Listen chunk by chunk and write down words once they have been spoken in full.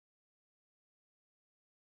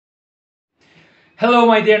Hello,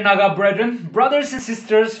 my dear Naga brethren, brothers and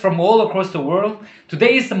sisters from all across the world.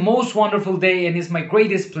 Today is the most wonderful day and it's my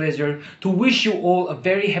greatest pleasure to wish you all a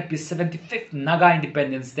very happy 75th Naga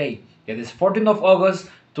Independence Day. It is 14th of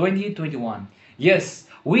August 2021. Yes,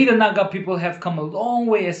 we the Naga people have come a long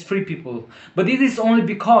way as free people, but it is only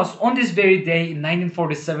because on this very day in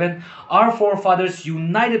 1947, our forefathers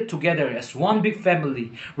united together as one big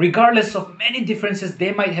family, regardless of many differences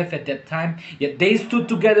they might have at that time, yet they stood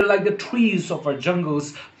together like the trees of our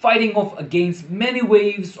jungles, fighting off against many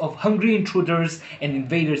waves of hungry intruders and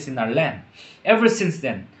invaders in our land. Ever since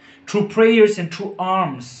then, through prayers and through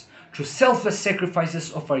arms, through selfless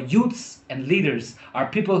sacrifices of our youths and leaders, our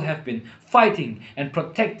people have been fighting and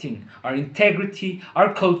protecting our integrity,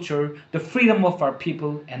 our culture, the freedom of our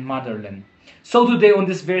people and motherland. So today on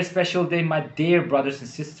this very special day, my dear brothers and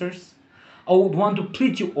sisters, I would want to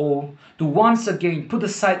plead you all to once again put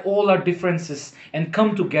aside all our differences and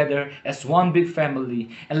come together as one big family,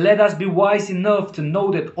 and let us be wise enough to know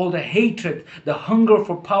that all the hatred, the hunger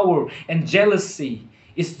for power and jealousy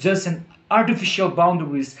is just an artificial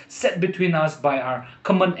boundaries set between us by our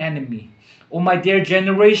common enemy. Oh my dear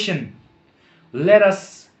generation, let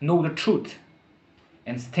us know the truth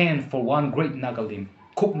and stand for one great Nagalim,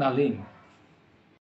 Kuk Nalim.